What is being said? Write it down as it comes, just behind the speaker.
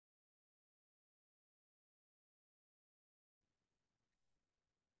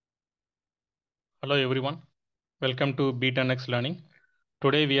Hello everyone, welcome to Be10x Learning.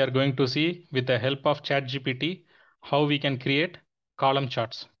 Today we are going to see with the help of ChatGPT how we can create column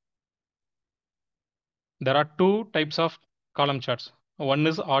charts. There are two types of column charts. One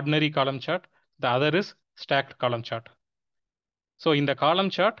is ordinary column chart, the other is stacked column chart. So in the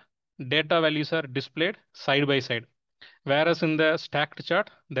column chart, data values are displayed side by side, whereas in the stacked chart,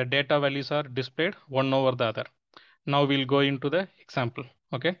 the data values are displayed one over the other. Now we'll go into the example.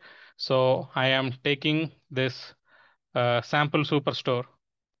 Okay, so I am taking this sample superstore,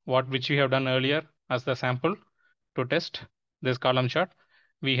 which we have done earlier as the sample to test this column chart.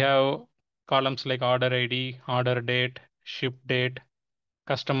 We have columns like order ID, order date, ship date,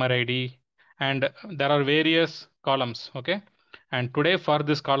 customer ID, and there are various columns. Okay, and today for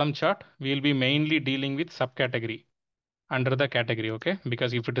this column chart, we will be mainly dealing with subcategory under the category. Okay,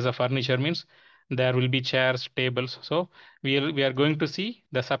 because if it is a furniture means there will be chairs, tables. So we are going to see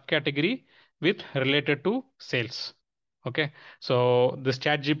the subcategory with related to sales. Okay, so this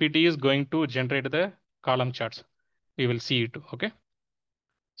chat GPT is going to generate the column charts. We will see it. Okay,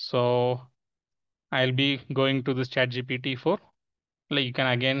 so I'll be going to this chat GPT for, like, you can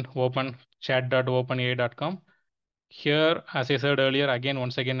again open chat.openai.com. Here, as I said earlier, again,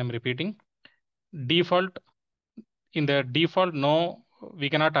 once again, I'm repeating, default, in the default, no,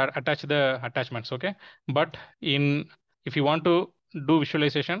 we cannot attach the attachments. Okay, but in, if you want to do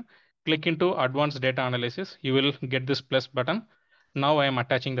visualization, click into advanced data analysis, you will get this plus button. Now I am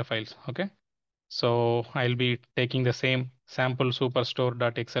attaching the files. Okay, so I'll be taking the same sample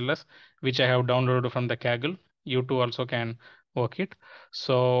superstore.xls, which I have downloaded from the Kaggle. You too also can work it.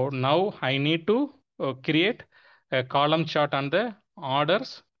 So now I need to create a column chart on the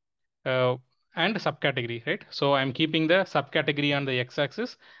orders uh, and subcategory, right? So I'm keeping the subcategory on the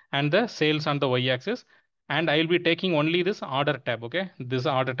x-axis and the sales on the y-axis. And I'll be taking only this order tab, okay? This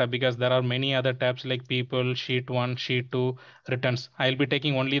order tab, because there are many other tabs like people, sheet 1, sheet 2, returns. I'll be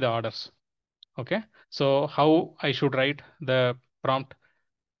taking only the orders. Okay, so how I should write the prompt?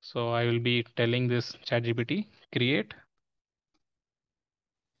 So I will be telling this ChatGPT create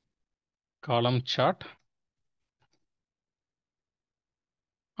column chart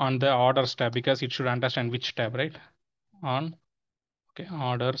on the orders tab, because it should understand which tab, right? On, okay,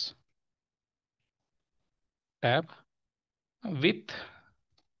 orders tab with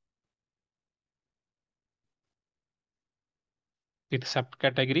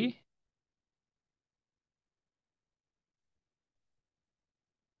subcategory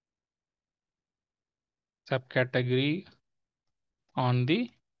on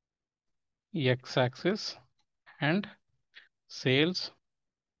the x-axis and sales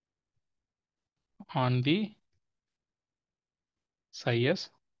on the size.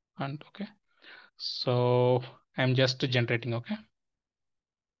 And okay, so I'm just generating. Okay,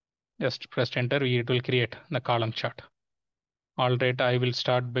 just press enter, it will create the column chart. All right, I will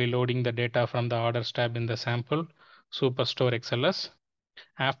start by loading the data from the orders tab in the sample superstore XLS.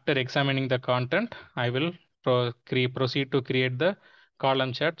 After examining the content, I will proceed to create the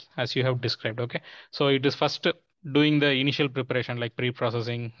column chart as you have described. Okay, so it is first doing the initial preparation like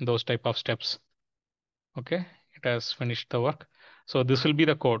pre-processing, those type of steps. Okay, it has finished the work. So this will be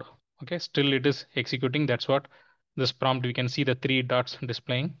the code. Okay, still it is executing. That's what this prompt, we can see the 3 dots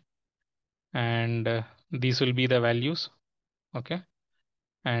displaying, and these will be the values. Okay,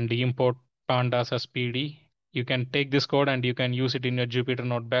 and import pandas as PD. You can take this code and you can use it in your Jupyter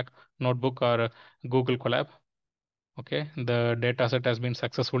notebook or Google Colab. Okay, the data set has been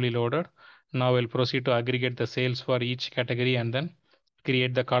successfully loaded. Now we'll proceed to aggregate the sales for each category and then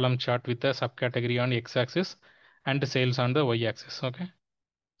create the column chart with the subcategory on x-axis and the sales on the y-axis. Okay,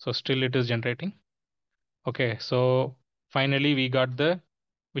 so still it is generating. Okay, so finally we got the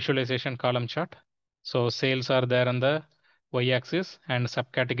visualization column chart. So sales are there on the y-axis and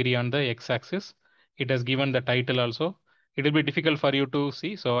subcategory on the x-axis. It has given the title also. It will be difficult for you to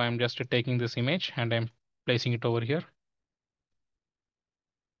see. So I'm just taking this image and I'm placing it over here.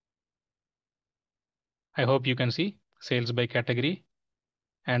 I hope you can see sales by category,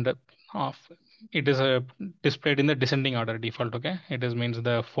 and it is displayed in the descending order default. Okay, it is means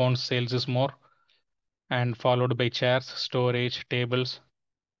the phone sales is more and followed by chairs, storage, tables.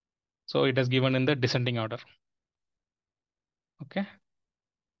 So it is given in the descending order. Okay,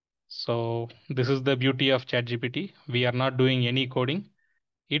 so this is the beauty of ChatGPT. We are not doing any coding.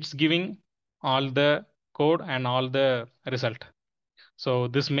 It's giving all the code and all the result. So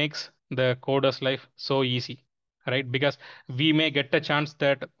this makes the coder's life so easy, right? Because we may get a chance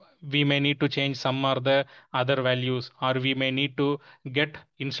that we may need to change some or the other values, or we may need to get,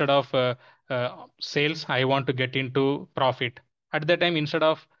 instead of sales, I want to get into profit. At that time, instead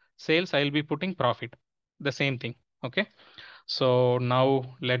of sales, I'll be putting profit, the same thing. Okay. So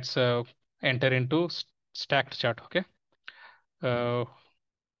now let's enter into stacked chart. Okay. Uh,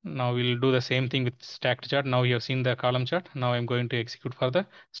 Now we'll do the same thing with stacked chart. Now you have seen the column chart. Now I'm going to execute for the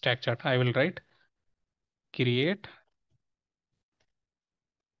stack chart. I will write create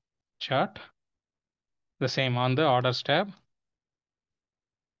chart, the same on the orders tab.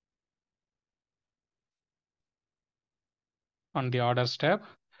 On the orders tab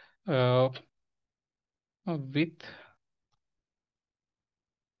uh, with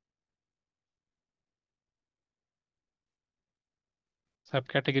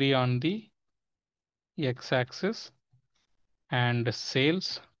subcategory on the x-axis and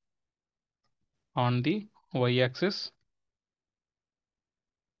sales on the y-axis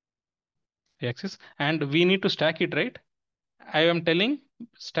and we need to stack it, right? I am telling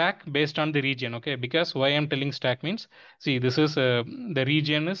stack based on the region. Okay, because why I'm telling stack means, see, this is the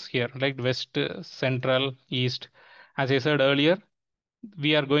region is here, like west, central, east. As I said earlier,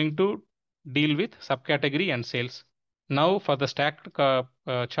 we are going to deal with subcategory and sales. Now for the stacked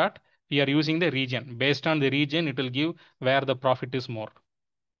chart, we are using the region. Based on the region, it will give where the profit is more.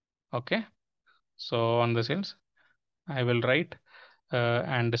 Okay, so on the sales, I will write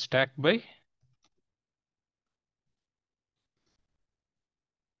and stack by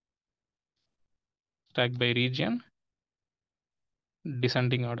region,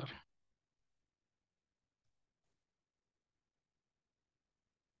 descending order.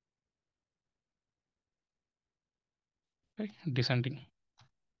 Right, descending.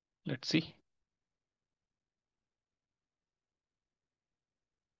 Let's see.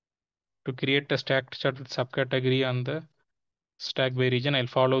 To create a stacked chart with subcategory on the stack by region, I'll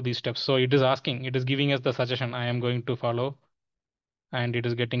follow these steps. So it is asking, it is giving us the suggestion I am going to follow, and it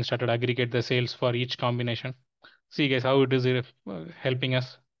is getting started aggregate the sales for each combination. See guys how it is helping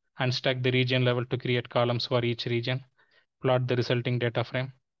us unstack the region level to create columns for each region, plot the resulting data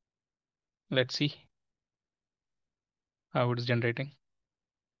frame. Let's see how it is generating.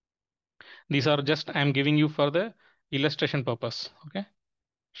 These are just I'm giving you for the illustration purpose. Okay,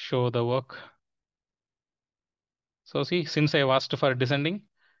 show the work. So see, since I have asked for descending,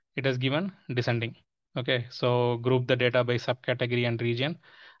 it has given descending. Okay, so group the data by subcategory and region,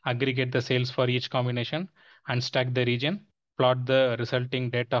 aggregate the sales for each combination, and stack the region, plot the resulting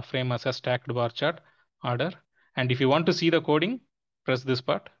data frame as a stacked bar chart order. And if you want to see the coding, press this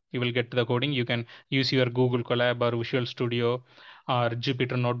part. You will get the coding. You can use your Google Colab or Visual Studio or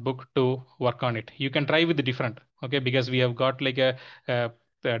Jupyter Notebook to work on it. You can try with the different, okay, because we have got like a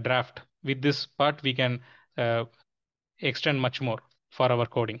draft. With this part, we can uh, extend much more for our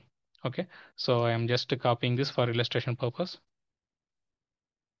coding. Okay, so I am just copying this for illustration purpose.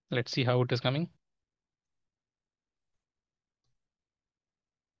 Let's see how it is coming.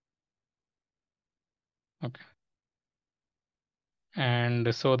 Okay.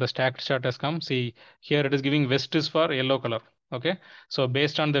 And so the stacked chart has come. See here it is giving west is for yellow color. Okay. So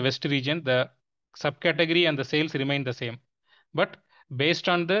based on the west region, the subcategory and the sales remain the same. But based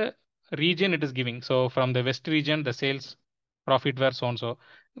on the region it is giving. So from the west region, the sales profit were so and so.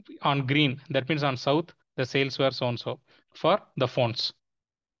 On green, that means on south, the sales were so and so for the fonts.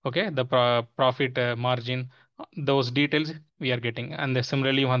 Okay, the profit margin, those details we are getting. And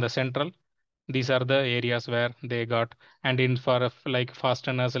similarly on the central, these are the areas where they got, and in for like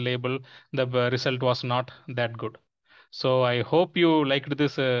fasteners label, the result was not that good. So I hope you liked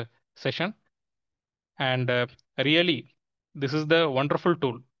this session, and really this is the wonderful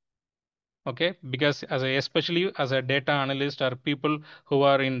tool. Okay, because especially as a data analyst or people who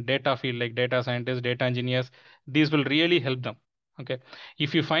are in data field like data scientists, data engineers, these will really help them. Okay,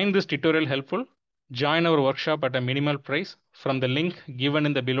 if you find this tutorial helpful, join our workshop at a minimal price from the link given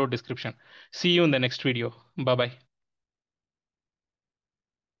in the below description. See you in the next video. Bye bye.